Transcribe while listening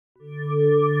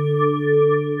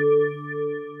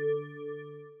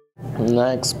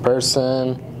Next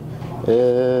person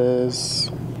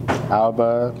is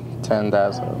Alba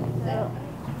Tandazo.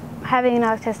 Having an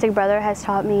autistic brother has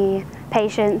taught me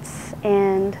patience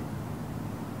and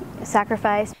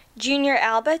sacrifice. Junior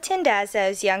Alba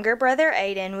Tandazo's younger brother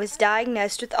Aiden was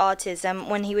diagnosed with autism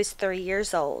when he was 3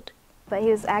 years old. But he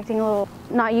was acting a little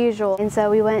not usual, and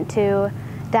so we went to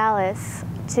Dallas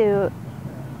to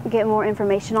get more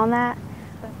information on that.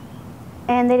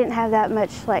 And they didn't have that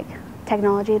much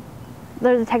technology.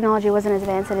 The technology wasn't as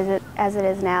advanced as it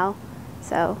is now,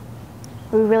 so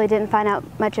we really didn't find out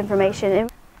much information.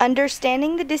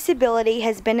 Understanding the disability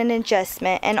has been an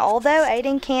adjustment, and although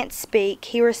Aiden can't speak,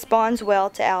 he responds well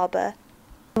to Alba.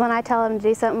 When I tell him to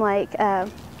do something like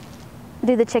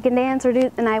do the chicken dance,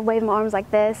 and I wave my arms like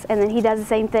this, and then he does the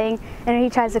same thing, and he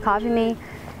tries to copy me.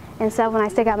 And so when I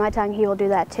stick out my tongue, he will do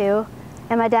that too.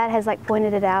 And my dad has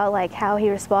pointed it out, how he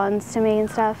responds to me and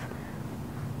stuff.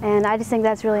 And I just think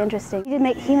that's really interesting. He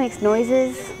makes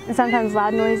noises, and sometimes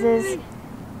loud noises,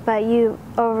 but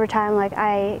over time,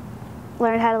 I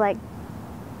learned how to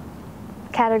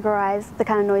categorize the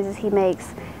kind of noises he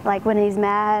makes, like when he's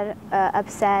mad,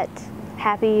 upset,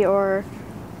 happy, or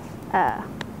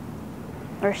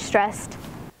stressed.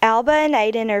 Alba and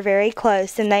Aiden are very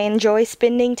close, and they enjoy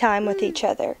spending time with each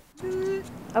other.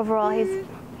 Overall,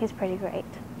 he's pretty great.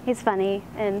 He's funny,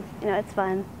 and it's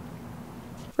fun.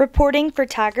 Reporting for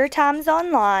Tiger Times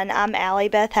Online, I'm Allie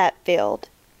Beth Hatfield.